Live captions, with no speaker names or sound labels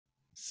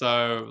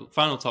So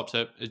final top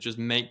tip is just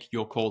make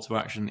your call to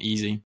action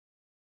easy,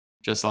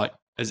 just like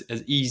as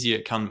easy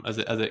as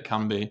it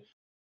can be.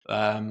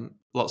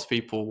 Lots of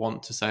people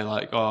want to say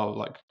like, oh,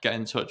 like get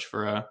in touch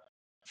for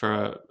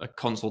a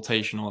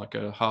consultation, or like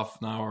a half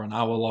an hour, an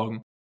hour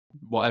long,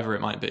 whatever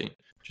it might be.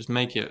 Just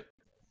make it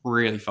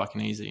really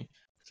fucking easy.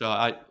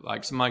 So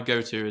so my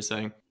go-to is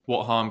saying,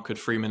 what harm could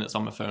 3 minutes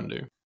on my phone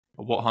do?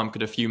 Or what harm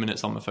could a few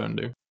minutes on my phone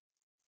do?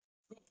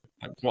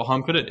 Like, what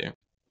harm could it do?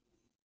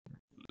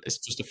 It's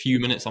just a few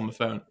minutes on the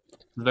phone.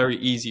 It's a very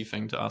easy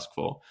thing to ask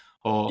for.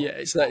 Or yeah,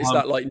 it's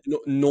that like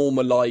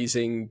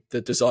normalizing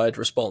the desired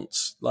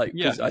response. Like,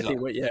 because yeah,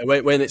 exactly. I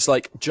think when it's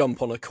like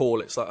jump on a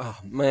call, it's like, oh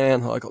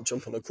man, I got to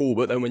jump on a call.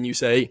 But then when you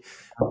say,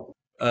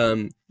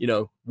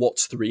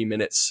 what's 3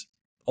 minutes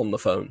on the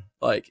phone?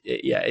 Like,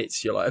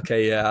 you're like,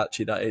 okay, yeah,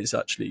 actually, that is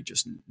actually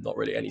just not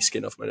really any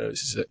skin off my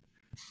nose, is it?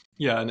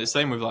 Yeah, and it's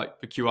same with like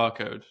the QR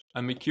code.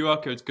 And the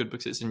QR code's good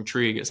because it's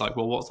intrigue. It's like,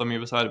 well, what's on the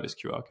other side of this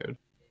QR code?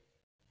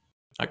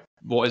 Like,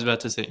 what is there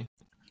to see?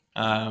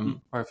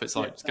 Or if it's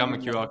like, scan the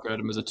QR code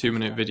and there's a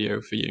 2-minute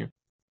video for you.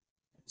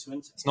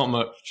 It's not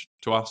much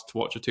to ask to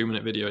watch a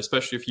 2-minute video,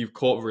 especially if you've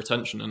caught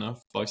retention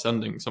enough by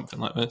sending something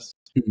like this.